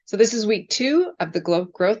So this is week 2 of the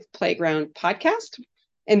Growth Playground podcast.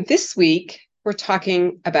 And this week, we're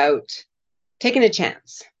talking about taking a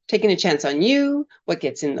chance on you, what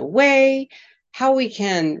gets in the way, how we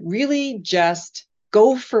can really just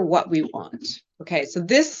go for what we want. Okay, so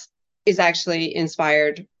this is actually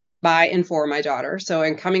inspired by and for my daughter. So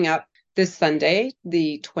I'm coming up this Sunday,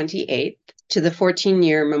 the 28th, to the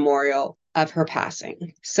 14-year memorial of her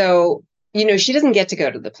passing. So, she doesn't get to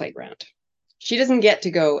go to the playground. She doesn't get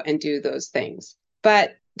to go and do those things.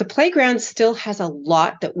 But the playground still has a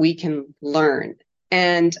lot that we can learn.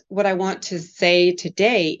 And what I want to say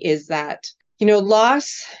today is that,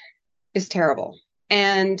 loss is terrible.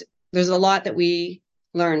 And there's a lot that we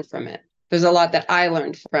learn from it. There's a lot that I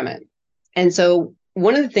learned from it. And so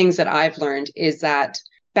one of the things that I've learned is that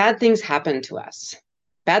bad things happen to us.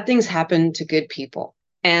 Bad things happen to good people.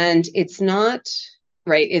 And it's not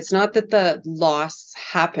right. It's not that the loss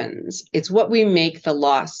happens. It's what we make the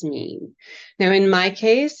loss mean. Now, in my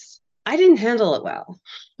case, I didn't handle it well.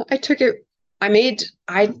 I made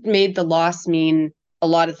the loss mean a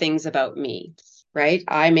lot of things about me, right?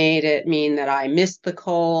 I made it mean that I missed the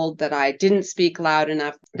cold, that I didn't speak loud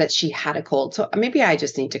enough, that she had a cold. So maybe I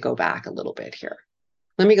just need to go back a little bit here.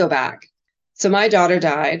 Let me go back. So my daughter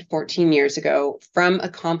died 14 years ago from a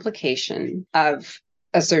complication of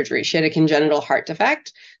a surgery. She had a congenital heart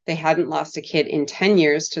defect. They hadn't lost a kid in 10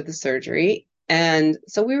 years to the surgery. And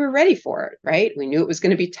so we were ready for it, right? We knew it was going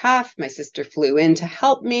to be tough. My sister flew in to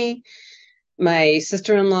help me. My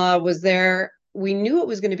sister-in-law was there. We knew it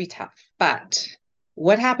was going to be tough. But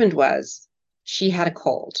what happened was she had a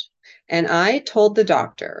cold. And I told the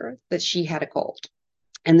doctor that she had a cold.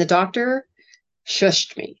 And the doctor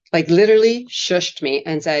shushed me, like literally shushed me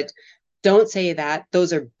and said, don't say that.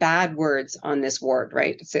 Those are bad words on this ward,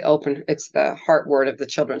 right? It's the heart ward of the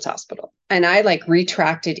children's hospital. And I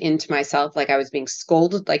retracted into myself like I was being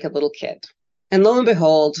scolded like a little kid. And lo and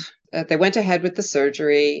behold, they went ahead with the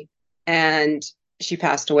surgery and she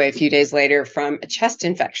passed away a few days later from a chest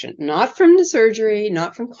infection, not from the surgery,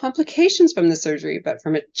 not from complications from the surgery, but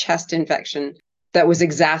from a chest infection that was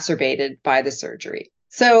exacerbated by the surgery.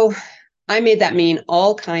 So I made that mean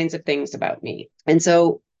all kinds of things about me. And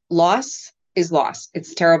so loss is loss.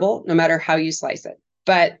 It's terrible, no matter how you slice it.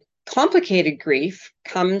 But complicated grief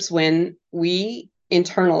comes when we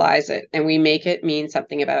internalize it and we make it mean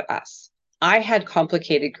something about us. I had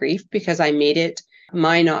complicated grief because I made it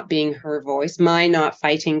my not being her voice, my not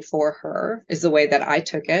fighting for her is the way that I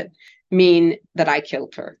took it, mean that I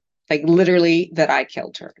killed her. Like literally that I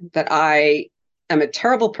killed her, that I am a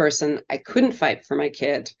terrible person. I couldn't fight for my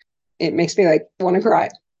kid. It makes me want to cry.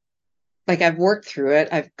 I've worked through it.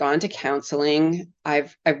 I've gone to counseling.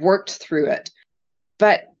 I've worked through it.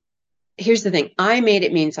 But here's the thing. I made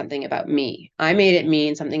it mean something about me. I made it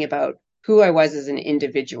mean something about who I was as an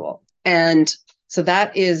individual. And so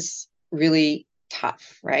that is really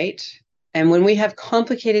tough, right? And when we have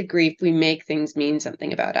complicated grief, we make things mean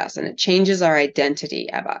something about us and it changes our identity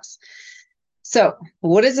of us. So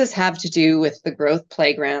what does this have to do with the Growth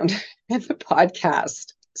Playground and the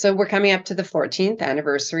podcast? So we're coming up to the 14th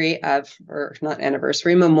anniversary of her, not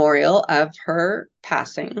anniversary, memorial of her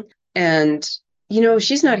passing. And,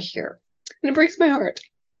 she's not here. And it breaks my heart.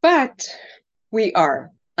 But we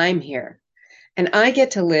are. I'm here. And I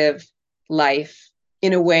get to live life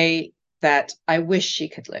in a way that I wish she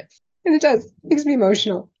could live. And it does. It makes me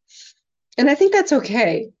emotional. And I think that's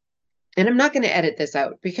okay. And I'm not going to edit this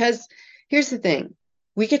out because here's the thing.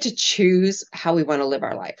 We get to choose how we want to live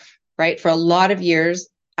our life, right? For a lot of years,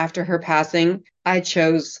 after her passing, I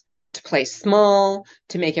chose to play small,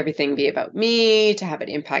 to make everything be about me, to have it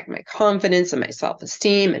impact my confidence and my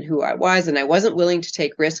self-esteem and who I was. And I wasn't willing to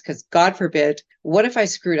take risks because God forbid, what if I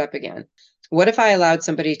screwed up again? What if I allowed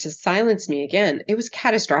somebody to silence me again? It was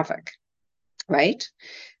catastrophic, right?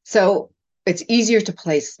 So it's easier to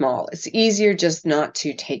play small. It's easier just not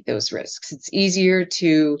to take those risks. It's easier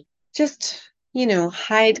to just,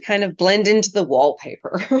 hide, kind of blend into the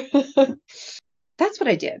wallpaper. That's what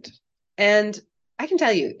I did. And I can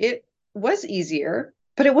tell you, it was easier,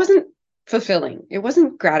 but it wasn't fulfilling. It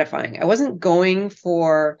wasn't gratifying. I wasn't going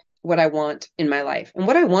for what I want in my life. And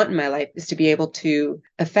what I want in my life is to be able to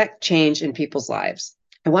affect change in people's lives.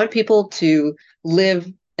 I want people to live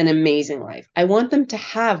an amazing life. I want them to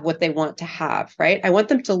have what they want to have, right? I want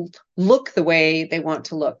them to look the way they want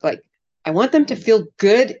to look. I want them to feel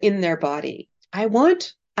good in their body. I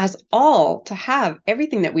want us all to have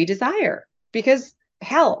everything that we desire. Because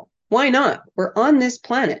hell, why not? We're on this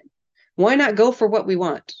planet. Why not go for what we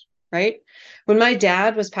want, right? When my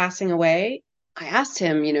dad was passing away, I asked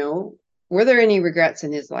him, were there any regrets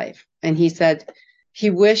in his life? And he said he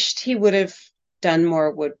wished he would have done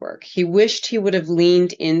more woodwork. He wished he would have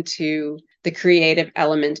leaned into the creative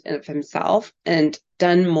element of himself and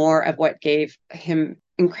done more of what gave him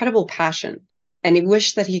incredible passion. And he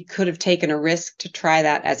wished that he could have taken a risk to try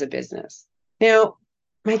that as a business. Now,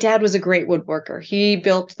 my dad was a great woodworker. He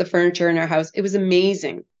built the furniture in our house. It was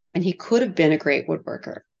amazing. And he could have been a great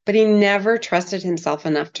woodworker, but he never trusted himself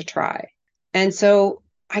enough to try. And so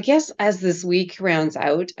I guess as this week rounds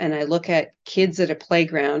out and I look at kids at a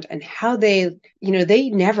playground and how they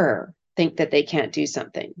never think that they can't do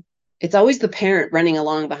something. It's always the parent running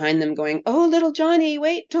along behind them going, oh, little Johnny,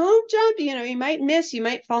 wait, don't jump. You might miss, you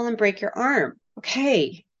might fall and break your arm.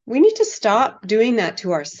 Okay, we need to stop doing that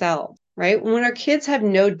to ourselves, right? When our kids have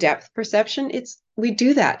no depth perception, we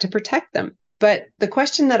do that to protect them. But the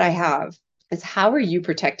question that I have is, how are you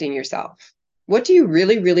protecting yourself? What do you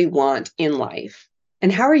really, really want in life?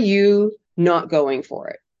 And how are you not going for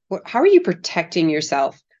it? How are you protecting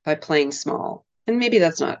yourself by playing small? And maybe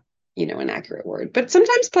that's not, an accurate word, but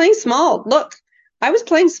sometimes playing small. Look, I was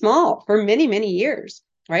playing small for many, many years,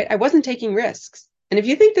 right? I wasn't taking risks. And if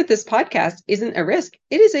you think that this podcast isn't a risk,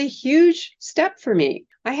 it is a huge step for me.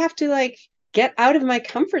 I have to get out of my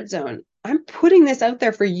comfort zone. I'm putting this out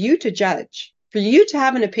there for you to judge, for you to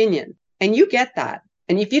have an opinion, and you get that.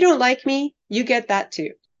 And if you don't like me, you get that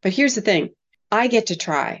too. But here's the thing. I get to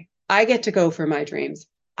try. I get to go for my dreams.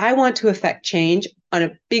 I want to affect change on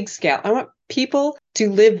a big scale. I want people to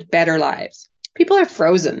live better lives. People are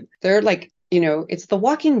frozen. They're it's the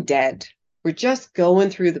Walking Dead. We're just going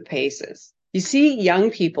through the paces. You see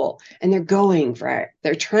young people and they're going for it.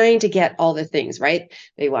 They're trying to get all the things, right?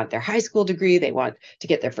 They want their high school degree. They want to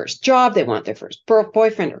get their first job. They want their first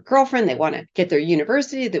boyfriend or girlfriend. They want to get their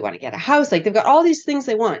university. They want to get a house. They've got all these things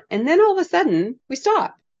they want. And then all of a sudden we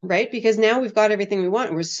stop, right? Because now we've got everything we want.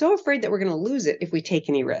 And we're so afraid that we're going to lose it if we take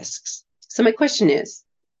any risks. So my question is,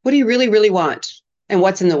 what do you really, really want? And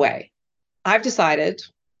what's in the way? I've decided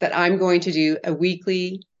that I'm going to do a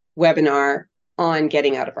weekly webinar on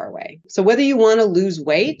getting out of our way. So whether you want to lose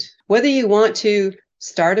weight, whether you want to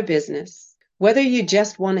start a business, whether you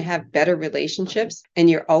just want to have better relationships and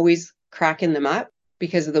you're always cracking them up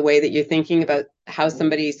because of the way that you're thinking about how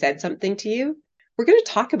somebody said something to you, we're going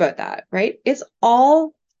to talk about that, right? It's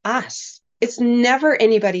all us. It's never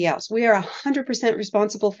anybody else. We are 100%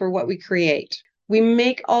 responsible for what we create. We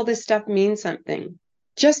make all this stuff mean something.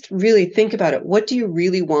 Just really think about it. What do you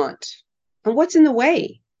really want? And what's in the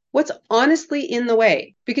way? What's honestly in the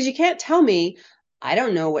way? Because you can't tell me, I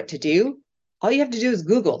don't know what to do. All you have to do is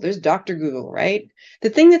Google. There's Dr. Google, right? The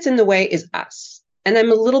thing that's in the way is us. And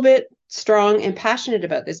I'm a little bit strong and passionate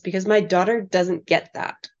about this because my daughter doesn't get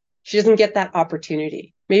that. She doesn't get that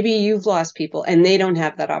opportunity. Maybe you've lost people and they don't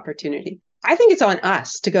have that opportunity. I think it's on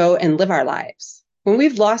us to go and live our lives. When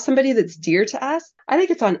we've lost somebody that's dear to us, I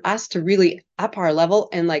think it's on us to really up our level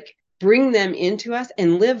and bring them into us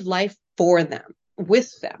and live life for them,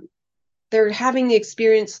 with them. They're having the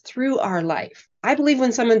experience through our life. I believe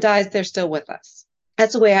when someone dies, they're still with us.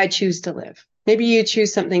 That's the way I choose to live. Maybe you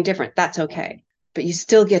choose something different. That's okay. But you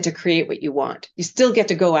still get to create what you want. You still get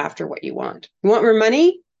to go after what you want. You want more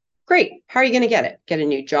money? Great. How are you going to get it? Get a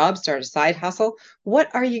new job, start a side hustle.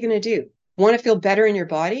 What are you going to do? Want to feel better in your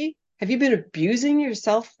body? Have you been abusing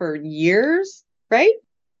yourself for years, right?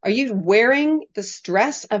 Are you wearing the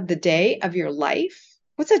stress of the day of your life?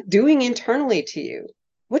 What's that doing internally to you?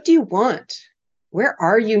 What do you want? Where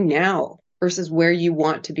are you now versus where you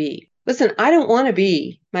want to be? Listen, I don't want to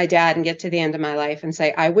be my dad and get to the end of my life and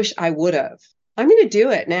say, I wish I would have. I'm going to do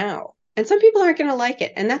it now. And some people aren't going to like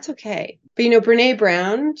it, and that's okay. But Brene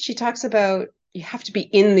Brown, she talks about you have to be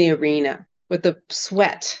in the arena with the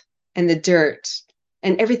sweat and the dirt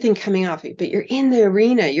and everything coming off you. But you're in the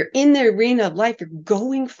arena. You're in the arena of life. You're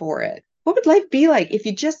going for it. What would life be like if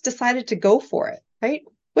you just decided to go for it, right?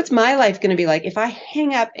 What's my life going to be like if I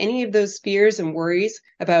hang up any of those fears and worries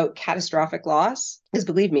about catastrophic loss? Because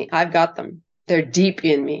believe me, I've got them. They're deep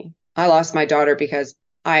in me. I lost my daughter because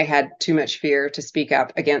I had too much fear to speak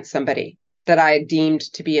up against somebody that I deemed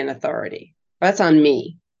to be an authority. That's on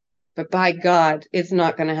me. But by God, it's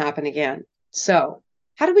not going to happen again. So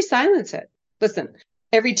how do we silence it? Listen,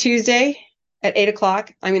 every Tuesday at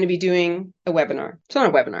 8:00, I'm going to be doing a webinar. It's not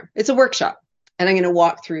a webinar. It's a workshop. And I'm going to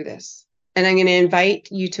walk through this. And I'm going to invite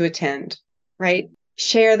you to attend, right?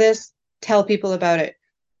 Share this. Tell people about it.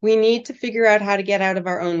 We need to figure out how to get out of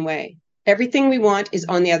our own way. Everything we want is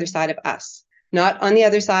on the other side of us, not on the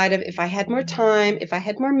other side of if I had more time, if I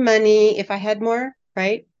had more money, if I had more,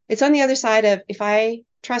 right? It's on the other side of if I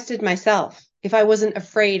trusted myself, if I wasn't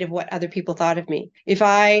afraid of what other people thought of me, if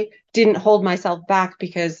I didn't hold myself back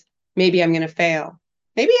because maybe I'm going to fail.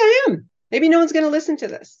 Maybe I am. Maybe no one's going to listen to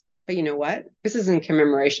this. But you know what? This is in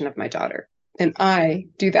commemoration of my daughter. And I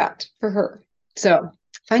do that for her. So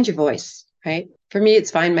find your voice, right? For me,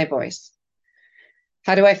 it's find my voice.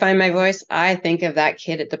 How do I find my voice? I think of that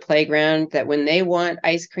kid at the playground that when they want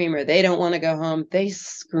ice cream or they don't want to go home, they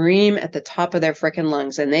scream at the top of their freaking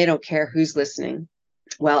lungs and they don't care who's listening.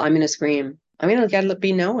 Well, I'm going to scream. I'm going to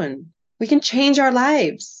be known. We can change our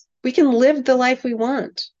lives. We can live the life we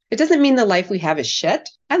want. It doesn't mean the life we have is shit.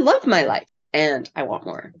 I love my life and I want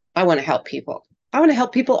more. I want to help people. I want to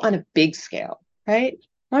help people on a big scale, right?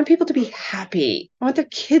 I want people to be happy. I want their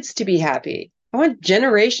kids to be happy. I want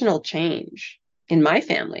generational change in my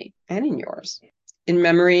family and in yours. In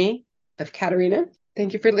memory of Kateryna,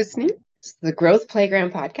 thank you for listening. It's the Growth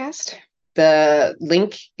Playground podcast. The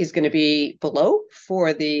link is going to be below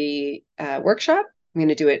for the workshop. I'm going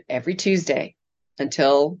to do it every Tuesday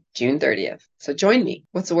until June 30th. So join me.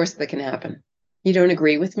 What's the worst that can happen? You don't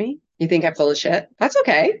agree with me? You think I'm full of shit? That's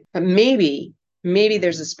okay. But maybe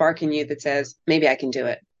there's a spark in you that says, maybe I can do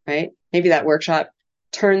it, right? Maybe that workshop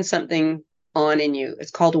turns something on in you.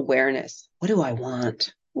 It's called awareness. What do I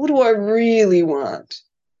want? What do I really want?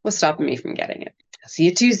 What's stopping me from getting it? I'll see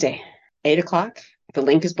you Tuesday, 8 o'clock. The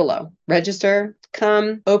link is below. Register,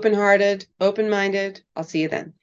 come, open-hearted, open-minded. I'll see you then.